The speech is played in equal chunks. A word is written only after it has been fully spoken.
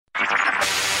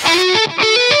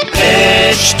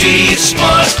HT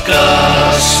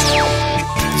Smartcast.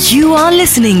 You are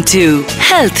listening to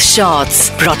Health Shots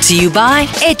brought to you by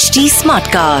HT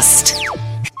Smartcast.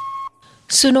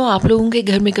 सुनो, आप लोगों के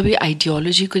घर में कभी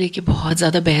आइडियोलॉजी को लेके बहुत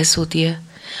ज़्यादा बहस होती है?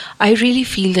 I really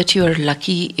feel that you are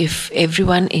lucky if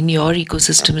everyone in your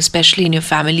ecosystem, especially in your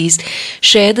families,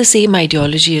 share the same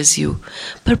ideology as you.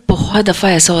 पर बहुत दफ़ा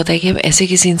ऐसा होता है कि हम ऐसे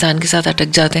किसी इंसान के साथ अटक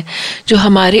जाते हैं जो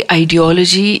हमारे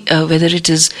ideology, whether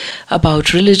it is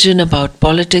about religion, about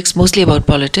politics, mostly about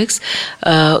politics,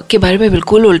 के बारे में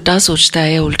बिल्कुल उल्टा सोचता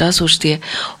है या उल्टा सोचती है,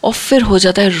 और फिर हो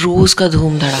जाता है रोज़ का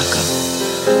धूम धड़ाका।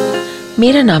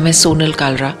 मेरा नाम है सोनल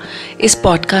कालरा। इस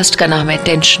पॉडकास्ट का नाम है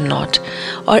टेंशन नॉट,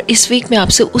 और इस वीक मैं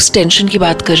आपसे उस टेंशन की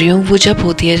बात कर रही हूँ वो जब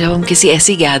होती है जब हम किसी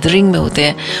ऐसी गैदरिंग में होते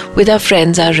हैं with our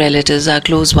friends, our relatives, our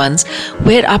close ones,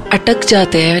 where आप अटक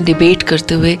जाते हैं डिबेट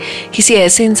करते हुए किसी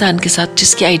ऐसे इंसान के साथ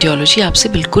जिसकी आइडियोलॉजी आपसे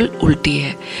बिल्कुल उल्टी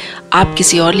है। आप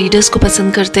किसी और लीडर्स को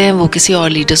पसंद करते हैं, वो किसी और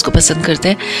लीडर्स को पसंद करते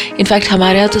हैं। इनफैक्ट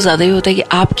हमारे यहाँ तो ज़्यादा ही होता है कि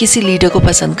आप किसी लीडर को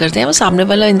पसंद करते हैं, वो सामने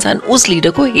वाला इंसान उस लीडर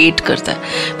को हेट करता है,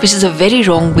 which is a very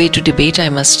wrong way to debate, I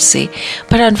must say,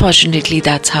 but unfortunately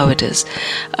that's how it is.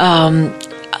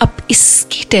 अब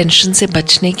इसकी टेंशन से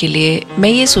बचने के लिए मैं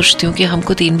ये सोचती हूँ कि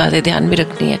हमको 3 बातें ध्यान में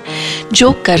रखनी है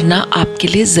जो करना आपके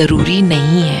लिए ज़रूरी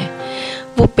नहीं है।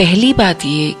 वो पहली बात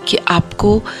ये कि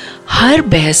आपको हर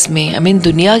बहस में,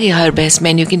 दुनिया की हर बहस में,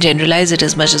 and you can generalise it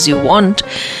as much as you want,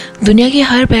 दुनिया की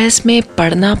हर बहस में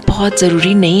पढ़ना बहुत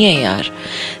ज़रूरी नहीं है यार।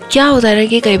 क्या होता है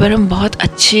कि कई बार हम बहुत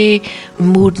अच्छे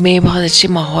मूड में, बहुत अच्छे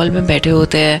माहौल में बैठे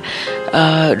होते हैं,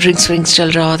 ड्रिंक्स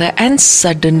चल रहा होता है, एंड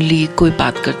सडनली कोई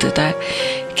बात कर देता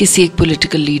है किसी एक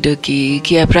पॉलिटिकल लीडर की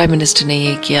कि प्राइम मिनिस्टर ने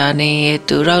ये किया, नहीं ये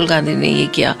तो राहुल गांधी ने ये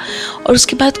किया, और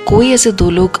उसके बाद कोई ऐसे 2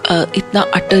 लोग इतना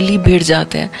अटरली भिड़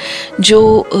जाते हैं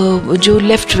जो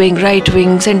left wing, right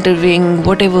wing, centre wing,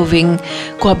 whatever wing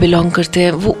को आप बिलोंग करते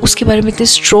हैं, वो उसके बारे में इतने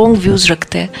स्ट्रॉन्ग व्यूज़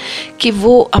रखते हैं कि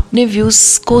वो अपने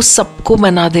व्यूज़ को सबको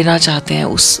मना देना चाहते हैं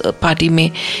उस पार्टी में,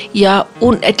 या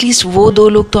उन एटलीस्ट वो 2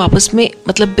 लोग तो आपस में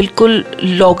बिल्कुल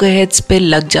लॉगरहेड्स पे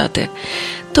लग जाते हैं।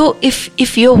 So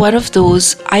if you're one of those,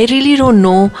 I really don't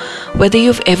know whether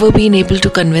you've ever been able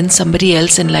to convince somebody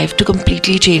else in life to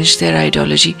completely change their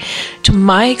ideology. To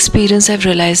my experience, I've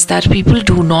realized that people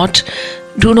do not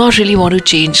really want to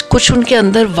change. कुछ उनके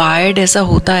अंदर wired ऐसा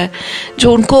होता है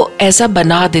जो उनको ऐसा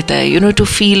बना देता है,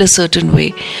 to feel a certain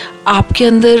way. आपके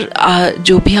अंदर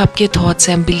जो भी आपके थॉट्स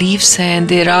हैं, बिलीव्स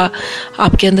हैं,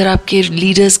 आपके अंदर आपके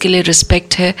लीडर्स के लिए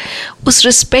रिस्पेक्ट है, उस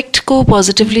रिस्पेक्ट को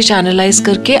पॉजिटिवली चैनलाइज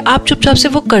करके आप चुपचाप से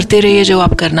वो करते रहिए जो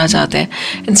आप करना चाहते हैं।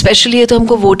 एंड स्पेशली ये तो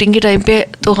हमको वोटिंग के टाइम पे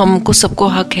तो हमको सबको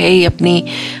हक है ही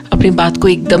अपनी बात को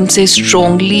एकदम से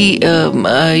स्ट्रॉन्गली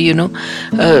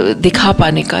दिखा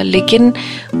पाने का, लेकिन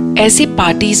ऐसी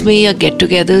पार्टीज़ में या गेट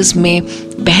टुगेदर्स में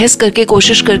बहस करके,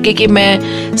 कोशिश करके कि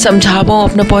मैं समझा पाऊँ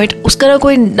अपना पॉइंट, उसका ना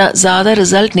कोई ज़्यादा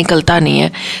रिजल्ट निकलता नहीं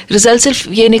है। रिजल्ट सिर्फ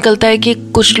ये निकलता है कि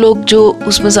कुछ लोग जो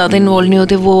उसमें ज़्यादा इन्वॉल्व नहीं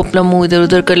होते वो अपना मुंह इधर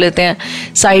उधर कर लेते हैं,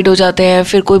 साइड हो जाते हैं,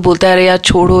 फिर कोई बोलता है अरे यार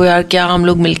छोड़ो यार, क्या हम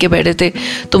लोग मिलके बैठे थे,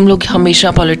 तुम लोग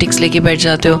हमेशा पॉलिटिक्स लेके बैठ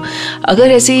जाते हो।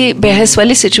 अगर ऐसी बहस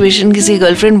वाली सिचुएशन किसी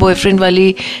गर्लफ्रेंड बॉयफ्रेंड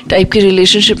वाली टाइप की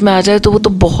रिलेशनशिप में आ जाए तो वो तो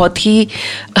बहुत ही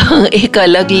एक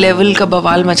अलग लेवल का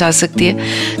बवाल मचा सकती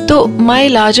है। तो माई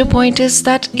larger point is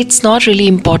that it's not really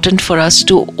important for us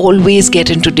to always get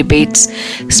into debates,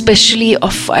 especially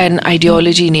of an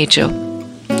ideology nature.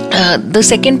 The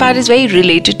second part is very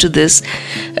related to this.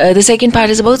 The second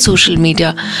part is about social media.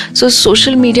 So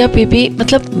social media पे भी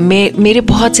मेरे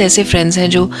बहुत से ऐसे friends हैं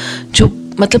जो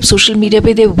social media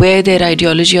पे they wear their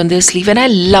ideology on their sleeve, and I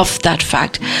love that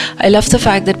fact. I love the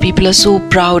fact that people are so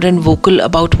proud and vocal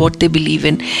about what they believe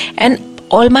in, and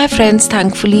all my friends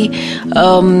thankfully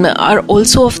are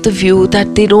also of the view that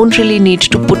they don't really need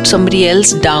to put somebody else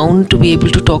down to be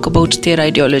able to talk about their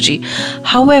ideology.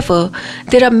 However,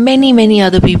 there are many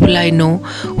other people I know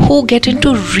who get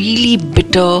into really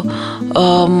bitter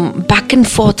back and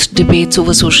forth debates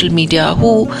over social media,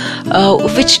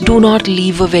 which do not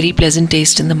leave a very pleasant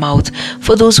taste in the mouth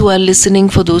for those who are listening,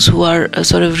 for those who are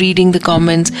sort of reading the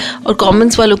comments. और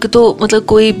comments वालों के तो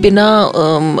कोई बिना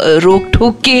रोक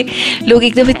टोक के लोग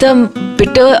एकदम इतना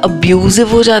बिटर अब्यूजिव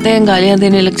हो जाते हैं, गालियाँ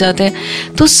देने लग जाते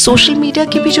हैं। तो सोशल मीडिया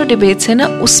की भी जो डिबेट्स है ना,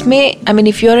 उसमें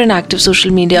if you are an active social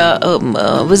media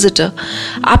visitor,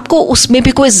 आपको उसमें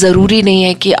भी कोई ज़रूरी नहीं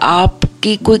है कि आप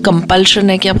आपकी कोई कंपल्शन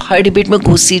है कि आप हर डिबेट में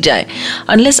घुस ही जाए,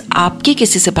 अनलेस आपकी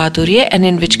किसी से बात हो रही है, and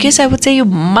in which case I would say you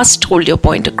must hold your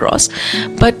point across.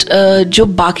 But जो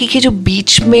बाकी के जो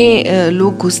बीच में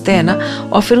लोग घुसते हैं ना,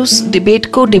 और फिर उस डिबेट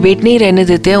को डिबेट नहीं रहने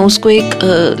देते हैं, उसको एक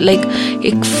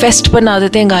एक फेस्ट बना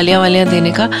देते हैं गालियाँ वालियाँ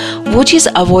देने का, वो चीज़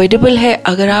अवॉइडेबल है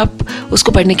अगर आप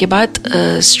उसको पढ़ने के बाद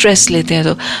स्ट्रेस लेते हैं.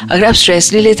 तो अगर आप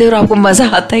स्ट्रेस नहीं लेते और आपको मज़ा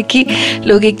आता है कि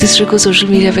लोग एक दूसरे को सोशल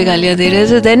मीडिया पे गालियाँ दे रहे हैं,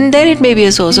 so then it may be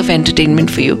a source of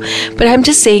entertainment for you. But I'm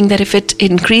just saying that if it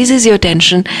increases your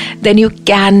tension, then you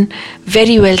can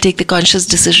very well take the conscious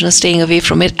decision of staying away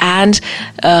from it, and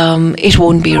it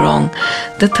won't be wrong.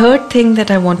 The third thing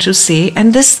that I want to say,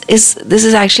 and this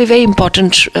is actually very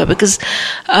important because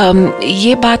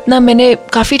ये बात ना मैंने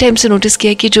काफ़ी time से notice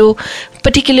किया कि जो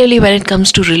particularly when it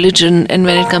comes to religion and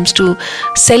when it comes to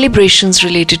celebrations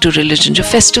related to religion, जो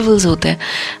festivals होते हैं,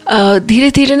 धीरे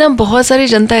धीरे ना बहुत सारी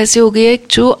जनता ऐसी हो गई है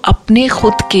जो अपने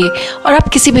खुद के, और आप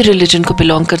किसी भी religion को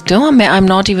belong करते हो, मैं I'm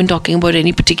not even talking about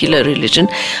any particular religion,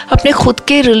 अपने खुद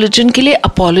के religion के लिए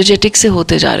apologetic से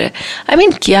होते जा रहे हैं. I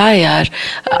mean क्या यार,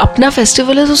 अपना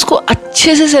फेस्टिवल है तो उसको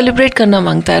अच्छे से सेलिब्रेट करना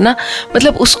मांगता है ना,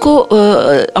 मतलब उसको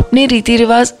अपने रीति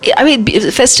रिवाज, I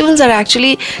mean festivals are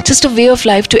actually just a way of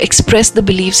life to express the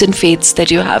beliefs and faiths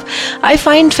that you have. I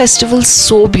find festivals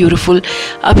so beautiful.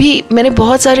 अभी मैंने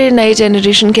बहुत सारे नए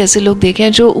जनरेशन के ऐसे लोग देखे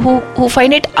हैं जो who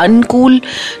find it uncool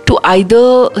to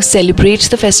either celebrate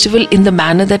the festival in the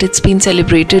manner that it's been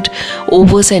celebrated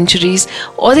over centuries,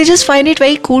 or they just find it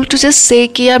very cool to just say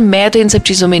कि यार मैं तो इन सब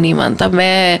चीज़ों में नहीं मानता,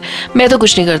 मैं तो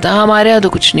कुछ नहीं करता, हमारे यहाँ तो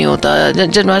कुछ नहीं होता,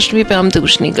 जन्माष्टमी पे हम तो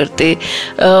कुछ नहीं करते,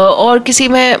 और किसी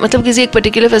में मतलब किसी एक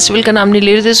पर्टिकुलर फेस्टिवल का नाम नहीं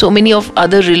ले रहे थे, so many of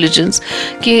other religions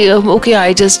कि okay,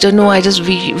 I just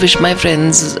wish my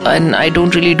friends and I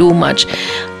don't really do much.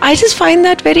 I just find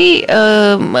that very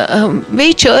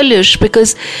very churlish,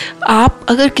 because आप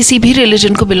अगर किसी भी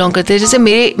religion को belong करते हैं, जैसे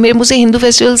मेरे मुझे हिंदू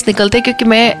festivals निकलते हैं क्योंकि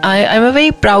मैं I'm a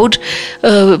very proud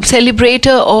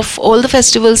celebrator of all the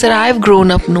festivals that I've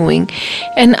grown up knowing,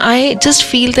 and I just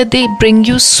feel that they bring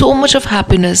you so much of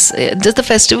happiness. Just the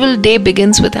festival day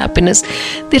begins with happiness.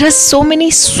 There are so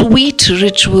many sweet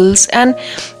rituals,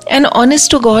 and honest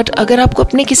to God, अगर आपको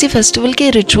अपने किसी festival के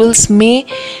rituals में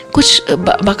कुछ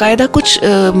बाकायदा कुछ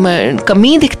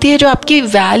कमी दिखती है जो आपकी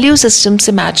वैल्यू सिस्टम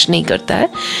से मैच नहीं करता है,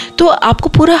 तो आपको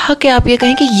पूरा हक है आप ये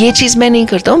कहें कि ये चीज़ मैं नहीं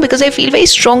करता हूँ, because I feel very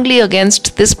strongly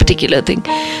against this particular thing.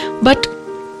 But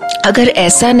अगर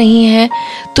ऐसा नहीं है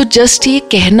तो जस्ट ये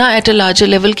कहना एट अ लार्जर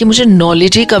लेवल कि मुझे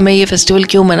नॉलेज ही कम है ये फेस्टिवल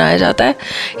क्यों मनाया जाता है,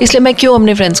 इसलिए मैं क्यों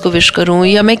अपने फ्रेंड्स को विश करूं,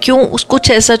 या मैं क्यों कुछ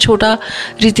ऐसा छोटा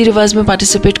रीति रिवाज में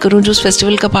पार्टिसिपेट करूं जो उस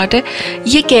फेस्टिवल का पार्ट है,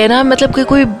 ये कहना मतलब कि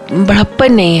कोई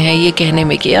बड़प्पन नहीं है ये कहने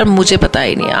में कि यार मुझे पता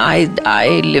ही नहीं,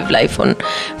 I live life on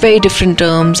very different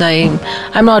terms, I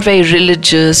am not very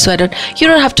religious, so you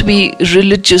don't have to be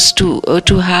religious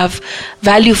to have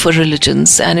value for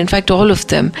religions, and in fact all of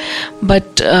them,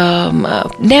 but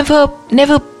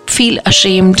never feel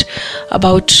ashamed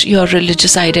about your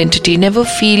religious identity. Never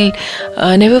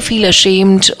feel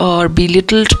ashamed or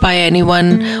belittled by anyone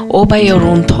or by your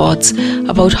own thoughts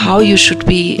about how you should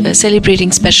be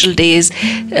celebrating special days,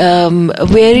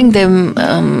 wearing them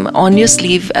on your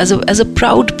sleeve as a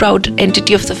proud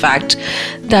entity of the fact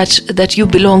that you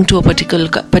belong to a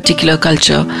particular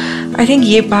culture. I think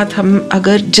ये बात हम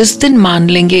अगर जिस दिन मान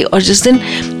लेंगे और जिस दिन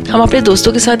हम अपने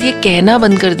दोस्तों के साथ ये कहना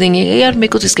बंद कर देंगे यार मेरे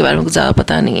को तो इसके बारे में कुछ ज़्यादा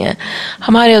पता नहीं है,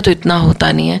 हमारे यहाँ तो इतना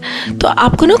होता नहीं है, तो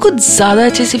आपको ना कुछ ज़्यादा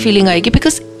अच्छी सी फीलिंग आएगी,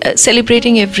 because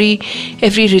celebrating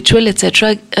every ritual etc.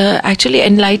 Actually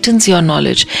enlightens your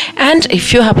knowledge, and if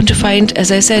you happen to find,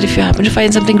 as I said, if you happen to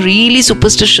find something really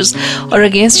superstitious or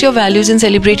against your values in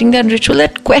celebrating that ritual,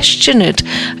 that question it.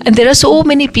 And there are so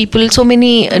many people, so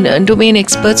many domain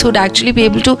experts who would actually be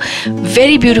able to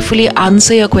very beautifully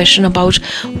answer your question about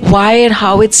why and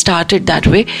how it started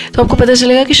that way. तो आपको पता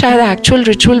चलेगा कि शायद actual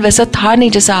ritual वैसा था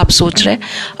नहीं जैसा आप सोच रहे हैं,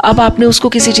 अब आपने उसको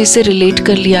किसी चीज़ से रिलेट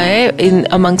कर लिया है in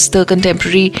amongst the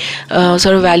contemporary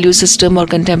sort of value system or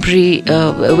contemporary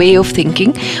way of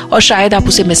thinking, और शायद आप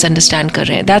उसे misunderstand कर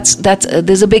रहे हैं. That's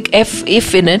there's a big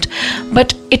if in it,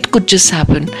 but it could just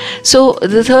happen. So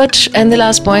the third and the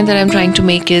last point that I'm trying to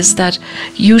make is that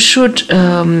you should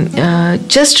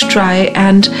just try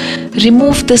and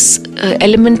remove this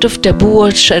element of taboo or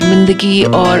sharmindagi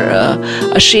or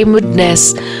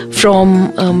ashamedness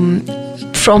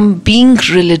from being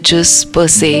religious per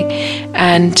se,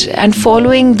 and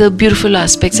following the beautiful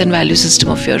aspects and value system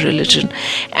of your religion,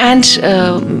 and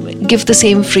give the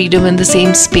same freedom and the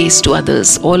same space to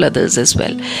others, all others as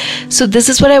well. So this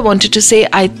is what I wanted to say.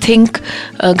 I think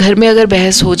घर में अगर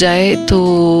बहस हो जाए तो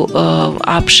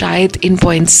आप शायद इन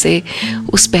points से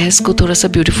उस बहस को थोड़ा सा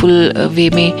ब्यूटीफुल वे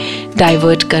में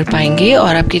डाइवर्ट कर पाएंगे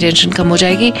और आपकी टेंशन कम हो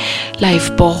जाएगी. लाइफ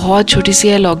बहुत छोटी सी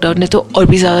है, लॉकडाउन ने तो और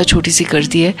भी ज़्यादा छोटी सी कर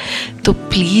दी है. तो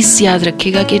प्लीज़ याद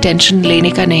रखिएगा कि टेंशन लेने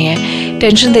का नहीं है,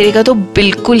 टेंशन देने का तो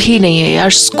बिल्कुल ही नहीं है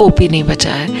यार, स्कोप ही नहीं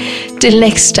बचा है. Till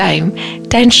next time,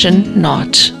 tension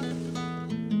not.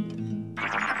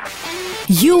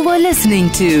 You were listening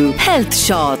to Health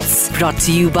Shots, brought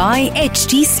to you by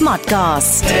HT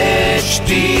Smartcast.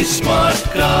 HT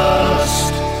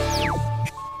Smartcast.